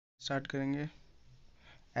Start करेंगे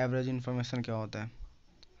average information क्या होता है।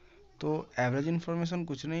 तो एवरेज इन्फॉर्मेशन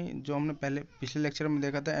कुछ नहीं, जो हमने पहले पिछले लेक्चर में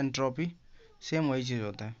देखा था एंट्रोपी, सेम वही चीज़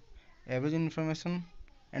होता है। एवरेज इन्फॉर्मेशन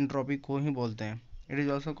एंट्रोपी को ही बोलते हैं। It is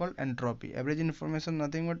also called entropy. Average information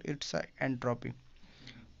nothing but it's entropy.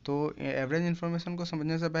 तो एवरेज इन्फॉर्मेशन को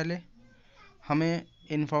समझने से पहले हमें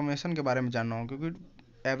इन्फॉर्मेशन के बारे में जानना होगा,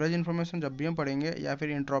 क्योंकि एवरेज इन्फॉर्मेशन जब भी हम पढ़ेंगे या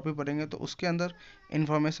फिर एंट्रोपी पढ़ेंगे तो उसके अंदर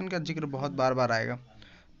इन्फॉर्मेशन का जिक्र बहुत बार बार आएगा।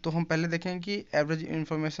 तो हम पहले देखें कि एवरेज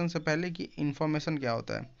इन्फॉर्मेशन से पहले कि इन्फॉर्मेशन क्या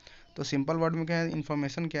होता है। तो सिंपल वर्ड में क्या है,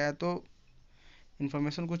 इन्फॉर्मेशन क्या है। तो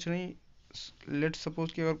इन्फॉर्मेशन कुछ नहीं, लेट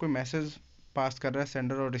सपोज कि अगर कोई मैसेज पास कर रहा है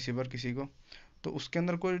सेंडर और रिसीवर किसी को, तो उसके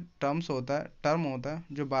अंदर कोई टर्म होता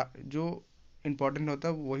है जो इम्पोर्टेंट होता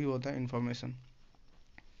है, वही होता है information.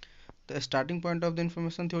 The starting point of the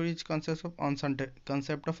information theory is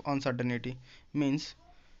concept of uncertainty. Means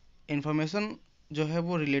information जो है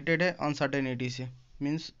वो रिलेटेड है अनसर्टेनिटी से।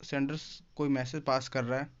 मीन्स सेंडर्स कोई मैसेज पास कर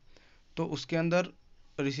रहा है, तो उसके अंदर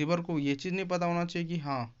रिसीवर को ये चीज़ नहीं पता होना चाहिए कि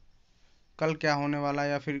हाँ कल क्या होने वाला है,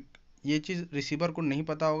 या फिर ये चीज़ रिसीवर को नहीं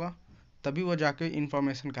पता होगा तभी वो जाके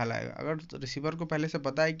इन्फॉर्मेशन कहलाएगा। अगर रिसीवर को पहले से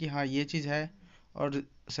पता है कि हाँ ये चीज़ है और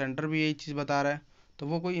सेंडर भी यही चीज़ बता रहा है, तो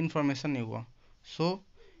वो कोई इन्फॉर्मेशन नहीं हुआ। सो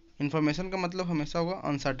इन्फॉर्मेशन का मतलब हमेशा होगा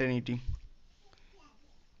अनसर्टेनिटी।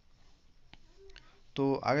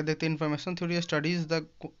 तो आगे देखते हैं, information theory studies the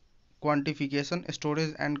quantification,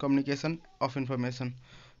 storage and communication of information.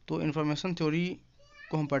 तो इन्फॉर्मेशन थ्योरी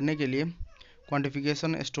को हम पढ़ने के लिए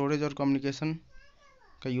क्वांटिफिकेशन, स्टोरेज और कम्युनिकेशन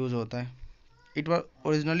का यूज़ होता है। It was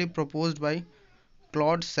originally proposed by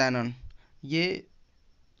Claude Sanon. ये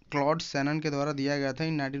क्लॉड सैनन के द्वारा दिया गया था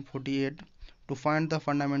इन 1948 to find the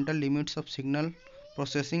fundamental limits of signal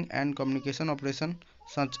processing and communication operation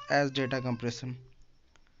such as data compression.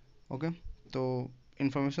 Okay, तो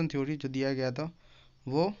इन्फॉर्मेशन थ्योरी जो दिया गया था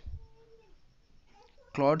वो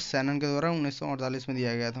क्लॉड सैनन के द्वारा 1948 में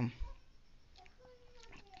दिया गया था,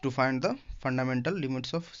 to find the fundamental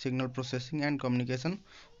limits of signal processing and communication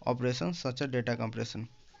operation such as data compression.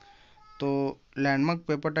 तो लैंडमार्क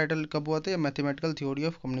पेपर टाइटल कब हुआ था, या mathematical theory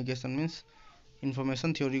of communication. Means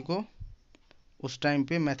information theory को उस टाइम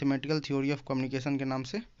पे मैथमेटिकल थ्योरी ऑफ कम्युनिकेशन के नाम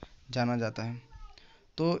से जाना जाता है।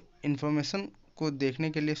 तो इन्फॉर्मेशन को देखने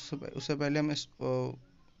के लिए उससे पहले हम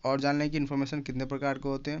और जान लें कि इन्फॉर्मेशन कितने प्रकार के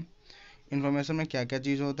होते हैं, इन्फॉर्मेशन में क्या क्या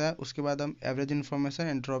चीज़ होता है। उसके बाद हम average information,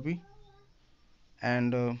 entropy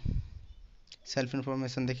and self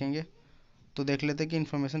information देखेंगे। तो देख लेते हैं कि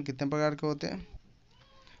इन्फॉर्मेशन कितने प्रकार के होते हैं।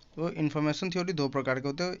 तो इन्फॉर्मेशन थ्योरी दो प्रकार के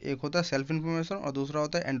होते हैं, एक होता है सेल्फ इन्फॉर्मेशन और दूसरा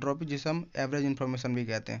होता है एंट्रोपी, जिसे हम एवरेज इन्फॉर्मेशन भी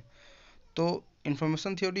कहते हैं। तो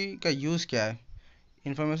इन्फॉर्मेशन थ्योरी का यूज़ क्या है।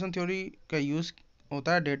 इन्फॉर्मेशन थ्योरी का यूज़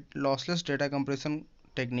होता है लॉसलेस डेटा कंप्रेशन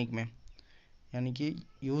टेक्निक में, यानी कि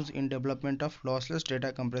use in development of lossless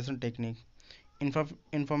data compression technique.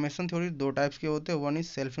 Information theory दो टाइप्स के होते हैं, one is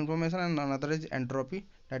self information and another is entropy,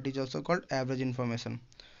 that is also called average information.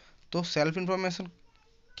 तो सेल्फ इन्फॉर्मेशन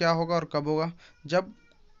क्या होगा और कब होगा, जब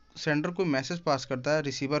सेंडर कोई मैसेज पास करता है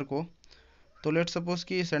रिसीवर को। तो लेट सपोज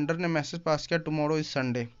कि सेंडर ने मैसेज पास किया tomorrow is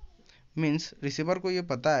Sunday. Means receiver को ये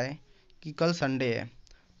पता है कि कल संडे है,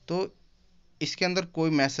 तो इसके अंदर कोई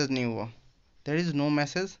मैसेज नहीं हुआ। There is know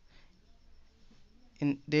message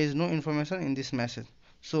in there is no information in this message,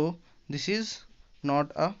 so this is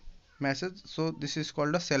not a message, so this is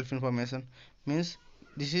called a self information, means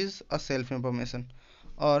this is a self information।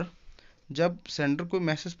 और जब sender कोई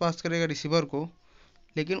message pass करेगा receiver को,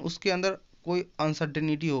 लेकिन उसके अंदर कोई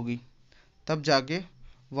uncertainty होगी, तब जाके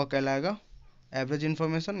वह कहलाएगा एवरेज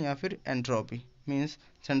इन्फॉर्मेशन या फिर एंट्रोपी। मीन्स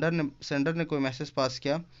सेंडर ने कोई मैसेज पास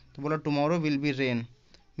किया, तो बोला tomorrow will be rain,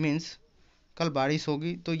 means कल बारिश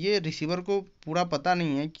होगी। तो ये रिसीवर को पूरा पता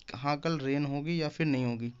नहीं है कि हाँ कल रेन होगी या फिर नहीं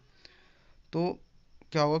होगी। तो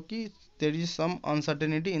क्या होगा कि there is some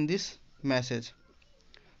uncertainty in this message,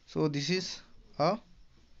 so this is a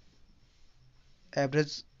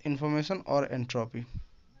average information और entropy.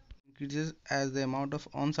 Increases as the amount of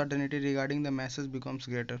uncertainty regarding the message becomes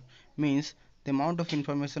greater. Means the amount of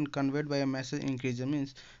information conveyed bye a message increase.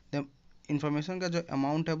 Means the information का जो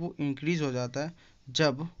amount है वो increase हो जाता है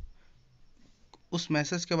जब उस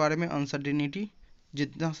मैसेज के बारे में अनसर्टेनिटी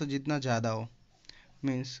जितना से जितना ज़्यादा हो।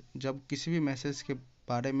 मीन्स जब किसी भी मैसेज के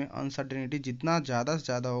बारे में अनसर्टेनिटी जितना ज़्यादा से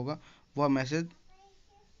ज़्यादा होगा, वह मैसेज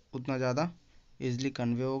उतना ज़्यादा ईजिली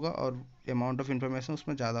कन्वे होगा और अमाउंट ऑफ इंफॉर्मेशन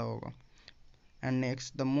उसमें ज़्यादा होगा। And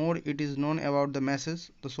next, the more it is known about the message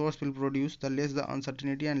the source will produce, the less the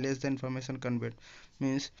uncertainty and less the information conveyed.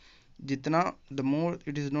 Means जितना the more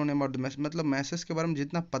it is known about the message, मतलब message के बारे में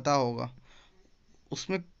जितना पता होगा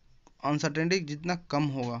उसमें uncertainty जितना कम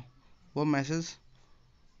होगा, वो मैसेज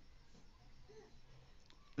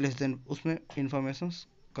लेस देन उसमें इंफॉर्मेशन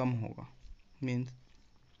कम होगा। मीन्स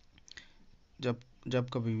जब जब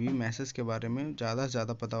कभी भी मैसेज के बारे में ज़्यादा से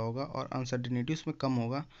ज़्यादा पता होगा और अनसर्टिनिटी उसमें कम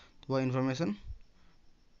होगा तो वह इन्फॉर्मेशन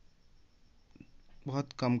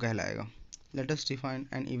बहुत कम कहलाएगा। Let us define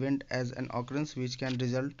an event as an occurrence which can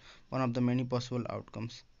result one of the many possible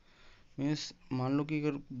outcomes. Means मान लो कि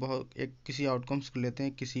अगर बहुत एक किसी आउटकम्स को लेते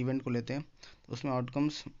हैं, किसी इवेंट को लेते हैं, तो उसमें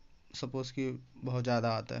आउटकम्स सपोज़ कि बहुत ज़्यादा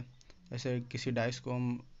आता है। जैसे किसी डाइस को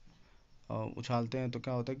हम उछालते हैं तो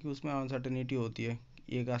क्या होता है कि उसमें अनसर्टेनिटी होती है,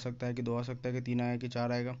 एक आ सकता है कि दो आ सकता है कि तीन आएगा कि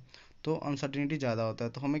चार आएगा, तो अनसर्टेनिटी ज़्यादा होता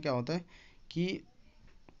है। तो हमें क्या होता है कि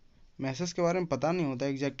मैसेज के बारे में पता नहीं होता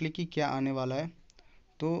एग्जैक्टली कि क्या आने वाला है,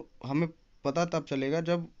 तो हमें पता तब चलेगा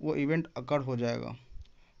जब वो इवेंट अकर हो जाएगा,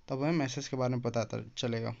 तब हमें मैसेज के बारे में पता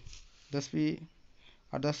चलेगा। दस वी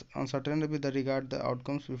आर दस uncertain with regard the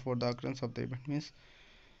outcomes before the occurrence of the event. Means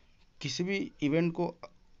किसी भी इवेंट को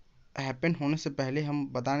हैपन होने से पहले हम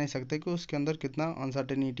बता नहीं सकते कि उसके अंदर कितना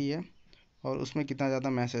अनसर्टेनिटी है और उसमें कितना ज़्यादा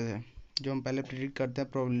मैसेज है। जो हम पहले प्रिडिक्ट करते हैं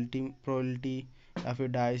प्रोबेबिलिटी या फिर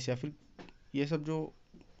डाइस या फिर ये सब जो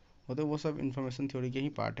होते हैं वो सब इंफॉर्मेशन थ्योरी के ही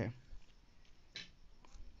पार्ट है।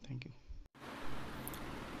 Thank you.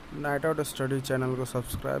 Night out study channel को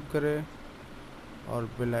सब्सक्राइब करें और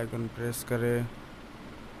बेल आइकन प्रेस करें